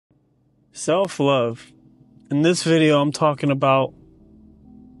Self-love. In this video, I'm talking about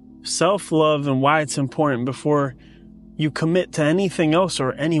self-love and why it's important before you commit to anything else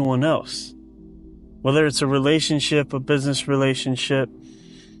or anyone else. Whether it's a relationship, a business relationship,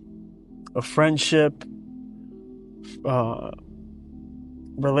 a friendship,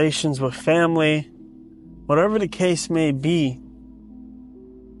 relations with family, whatever the case may be,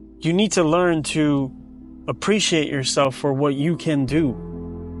 you need to learn to appreciate yourself for what you can do.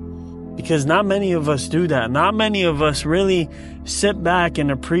 Because not many of us do that. Not many of us really sit back and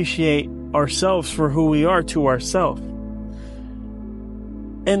appreciate ourselves for who we are to ourselves.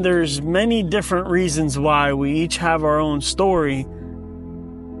 And there's many different reasons why. We each have our own story.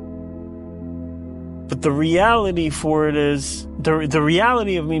 But the reality for it is, the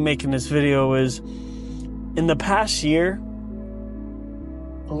reality of me making this video is, in the past year,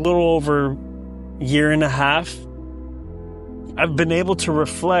 a little over a year and a half, I've been able to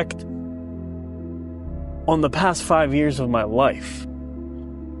reflect on the past 5 years of my life,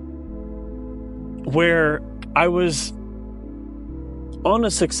 where I was on a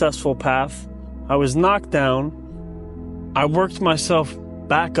successful path. I was knocked down. I worked myself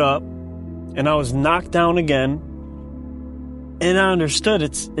back up, and I was knocked down again. And I understood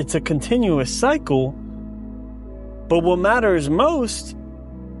it's a continuous cycle. But what matters most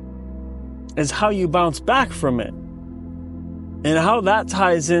is how you bounce back from it, and how that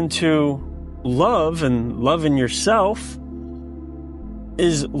ties into love and loving yourself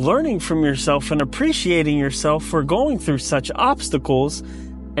is learning from yourself and appreciating yourself for going through such obstacles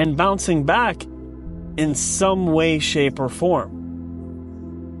and bouncing back in some way, shape, or form.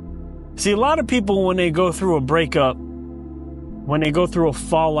 See, a lot of people, when they go through a breakup, when they go through a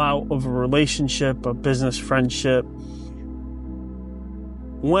fallout of a relationship, a business friendship,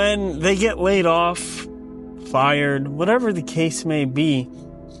 when they get laid off, fired, whatever the case may be,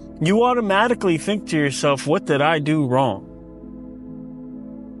 you automatically think to yourself, what did I do wrong?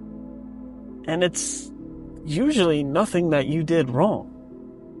 And it's usually nothing that you did wrong.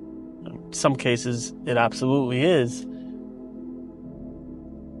 In some cases, it absolutely is.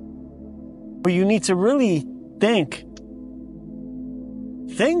 But you need to really think,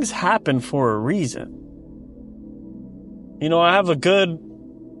 things happen for a reason. You know, I have a good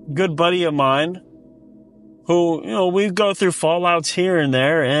buddy of mine who, we go through fallouts here and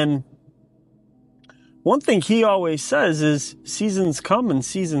there. And one thing he always says is seasons come and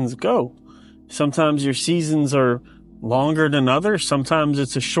seasons go. Sometimes your seasons are longer than others. Sometimes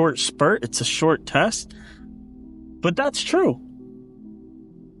it's a short spurt. It's a short test. But that's true.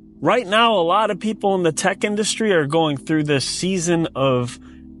 Right now, a lot of people in the tech industry are going through this season of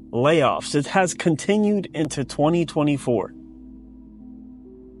layoffs. It has continued into 2024.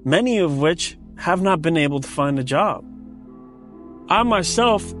 Many of which have not been able to find a job. I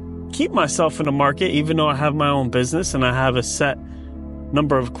myself keep myself in the market, even though I have my own business and I have a set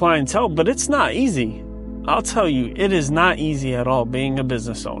number of clientele, but it's not easy. I'll tell you, it is not easy at all being a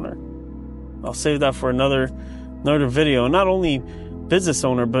business owner. I'll save that for another video. Not only business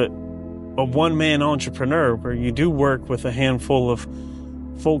owner, but a one-man entrepreneur, where you do work with a handful of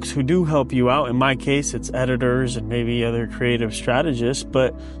folks who do help you out. In my case, it's editors and maybe other creative strategists,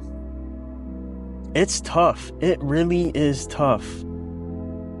 but it's tough. It really is tough.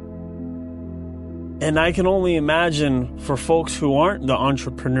 And I can only imagine for folks who aren't the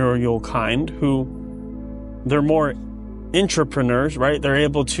entrepreneurial kind, who they're more intrapreneurs, right? They're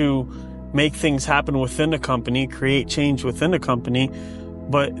able to make things happen within a company, create change within a company,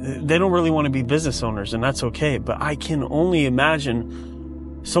 but they don't really want to be business owners, and that's okay. But I can only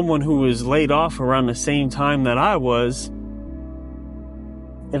imagine someone who was laid off around the same time that I was,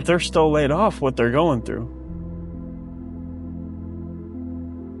 if they're still laid off, what they're going through.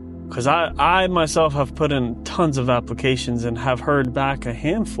 Because I myself have put in tons of applications and have heard back a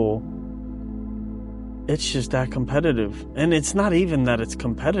handful. It's just that competitive. And it's not even that it's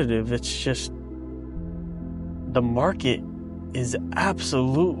competitive. It's just the market is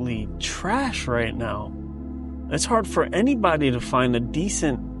absolutely trash right now. It's hard for anybody to find a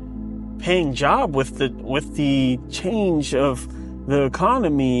decent paying job with the change of the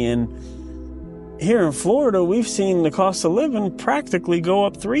economy. And here in Florida, we've seen the cost of living practically go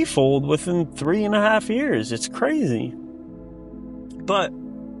up threefold within 3.5 years. It's crazy. But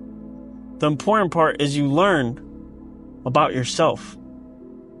the important part is you learn about yourself.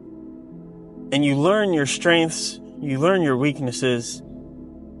 And you learn your strengths, you learn your weaknesses,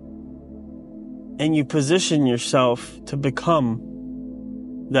 and you position yourself to become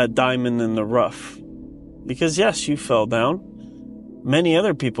that diamond in the rough. Because yes, you fell down. Many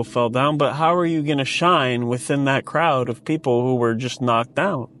other people fell down, but how are you going to shine within that crowd of people who were just knocked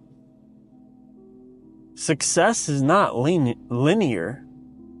down? success is not linear.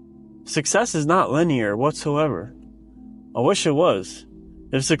 Success is not linear whatsoever. I wish it was.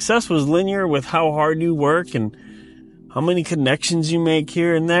 If success was linear with how hard you work and how many connections you make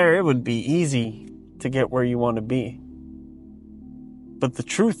here and there, it would be easy to get where you want to be. But the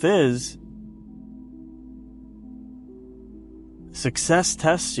truth is, success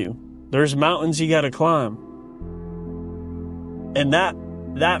tests you. There's mountains you got to climb. And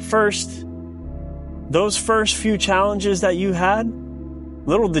those first few challenges that you had,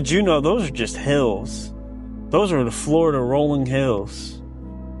 little did you know, those are just hills. Those are the Florida rolling hills.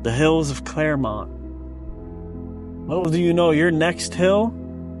 The hills of Claremont. Little do you know, your next hill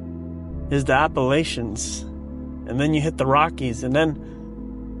is the Appalachians. And then you hit the Rockies. And then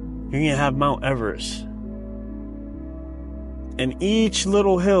you're going to have Mount Everest. And each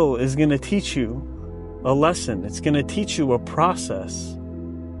little hill is going to teach you a lesson. It's going to teach you a process.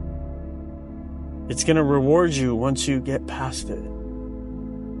 It's going to reward you once you get past it.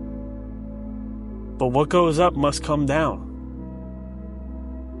 But what goes up must come down.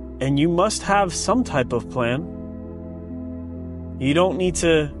 And you must have some type of plan. You don't need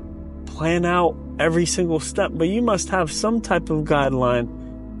to plan out every single step, but you must have some type of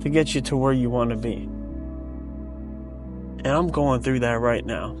guideline to get you to where you want to be. And I'm going through that right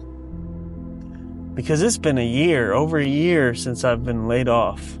now. Because it's been over a year since I've been laid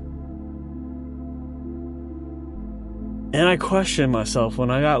off. And I questioned myself when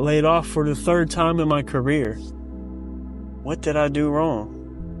I got laid off for the third time in my career. What did I do wrong?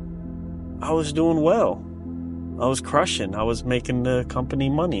 I was doing well. I was crushing. I was making the company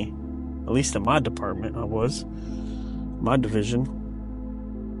money. At least in my department, I was. My division.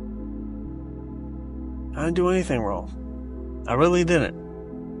 I didn't do anything wrong. I really didn't.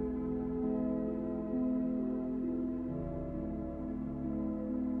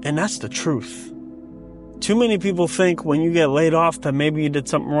 And that's the truth. Too many people think when you get laid off that maybe you did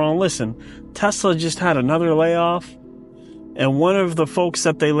something wrong. Listen, Tesla just had another layoff. And one of the folks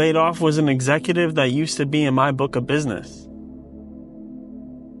that they laid off was an executive that used to be in my book of business.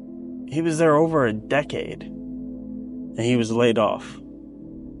 He was there over a decade. And he was laid off.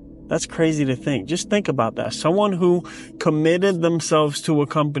 That's crazy to think. Just think about that. Someone who committed themselves to a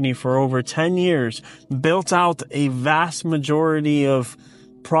company for over 10 years, built out a vast majority of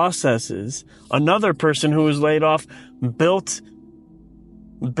processes. Another person who was laid off built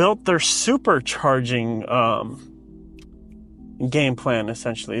their supercharging game plan,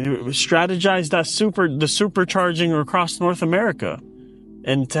 essentially. Strategized the supercharging across North America.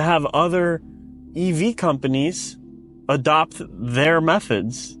 And to have other EV companies adopt their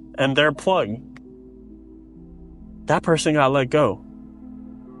methods and their plug. That person got let go.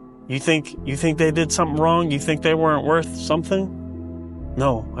 You think they did something wrong? You think they weren't worth something?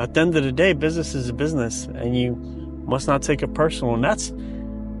 No. At the end of the day, business is a business, and you must not take it personal. And that's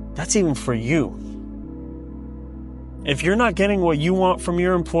even for you. If you're not getting what you want from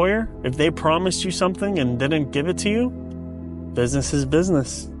your employer, if they promised you something and didn't give it to you, business is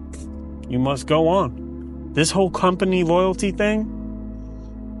business. You must go on. This whole company loyalty thing,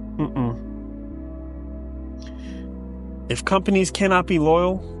 If companies cannot be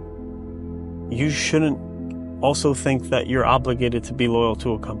loyal, you shouldn't also think that you're obligated to be loyal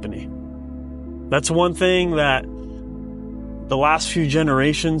to a company. That's one thing that the last few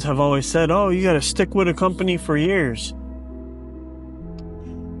generations have always said, oh, you got to stick with a company for years.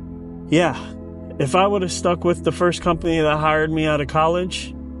 Yeah, if I would have stuck with the first company that hired me out of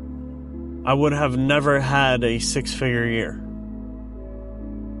college, I would have never had a 6-figure year.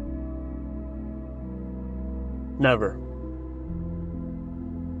 Never.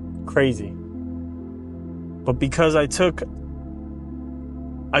 Crazy. But because I took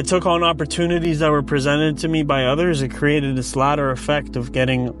on opportunities that were presented to me by others, it created this ladder effect of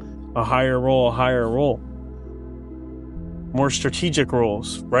getting a higher role. More strategic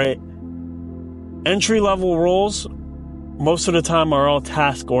roles, right? Entry-level roles, most of the time, are all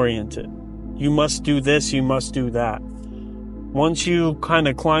task-oriented. You must do this, you must do that. Once you kind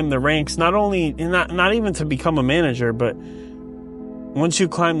of climb the ranks, not even to become a manager, but once you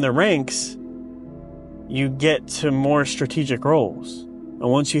climb the ranks, you get to more strategic roles. And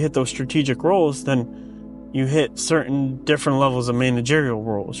once you hit those strategic roles, then you hit certain different levels of managerial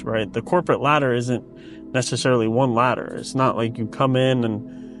roles, right? The corporate ladder isn't necessarily one ladder. It's not like you come in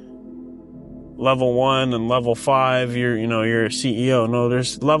and level 1 and level 5, you're a CEO. No,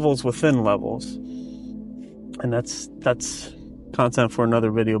 there's levels within levels. And that's content for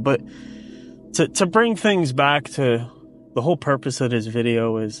another video. But to bring things back to the whole purpose of this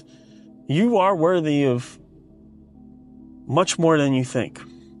video is you are worthy of much more than you think.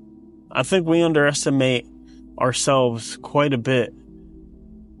 I think we underestimate ourselves quite a bit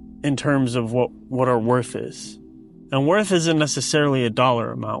in terms of what our worth is. And worth isn't necessarily a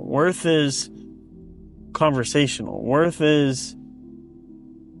dollar amount. Worth is conversational. Worth is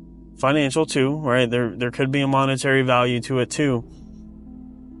financial too, right? There could be a monetary value to it too.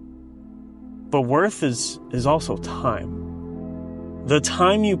 But worth is also time. The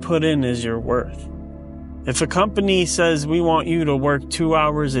time you put in is your worth. If a company says we want you to work 2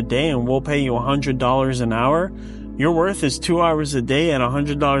 hours a day and we'll pay you $100 an hour, your worth is 2 hours a day at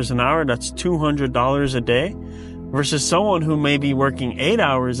 $100 an hour. That's $200 a day. Versus someone who may be working 8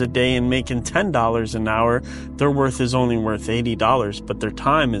 hours a day and making $10 an hour, their worth is only worth $80, but their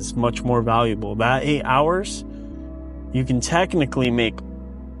time is much more valuable. That 8 hours, you can technically make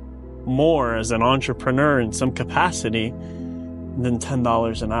more as an entrepreneur in some capacity than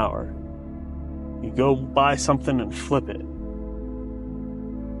 $10 an hour. You go buy something and flip it.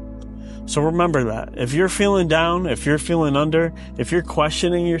 So remember that. If you're feeling down, if you're feeling under, if you're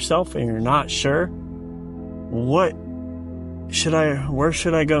questioning yourself and you're not sure, where should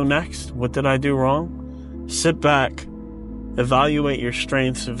I go next? What did I do wrong? Sit back, evaluate your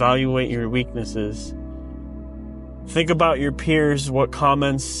strengths, evaluate your weaknesses. Think about your peers, what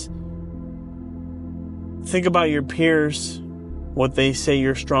comments. Think about your peers, what they say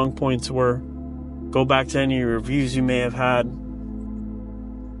your strong points were. Go back to any reviews you may have had.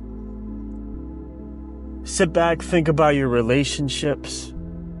 Sit back, think about your relationships.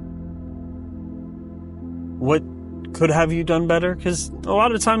 What could have you done better? Because a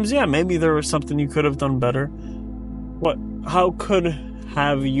lot of times, yeah, maybe there was something you could have done better. How could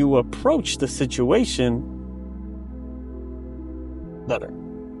have you approached the situation better?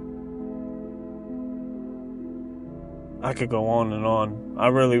 I could go on and on. I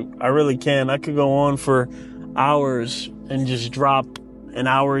really can. I could go on for hours and just drop an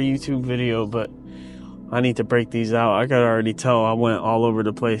hour YouTube video, but I need to break these out. I could already tell I went all over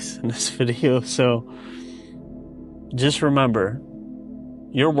the place in this video. So just remember,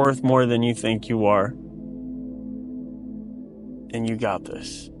 you're worth more than you think you are. And you got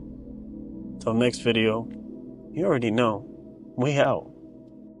this. Till next video, you already know. We out.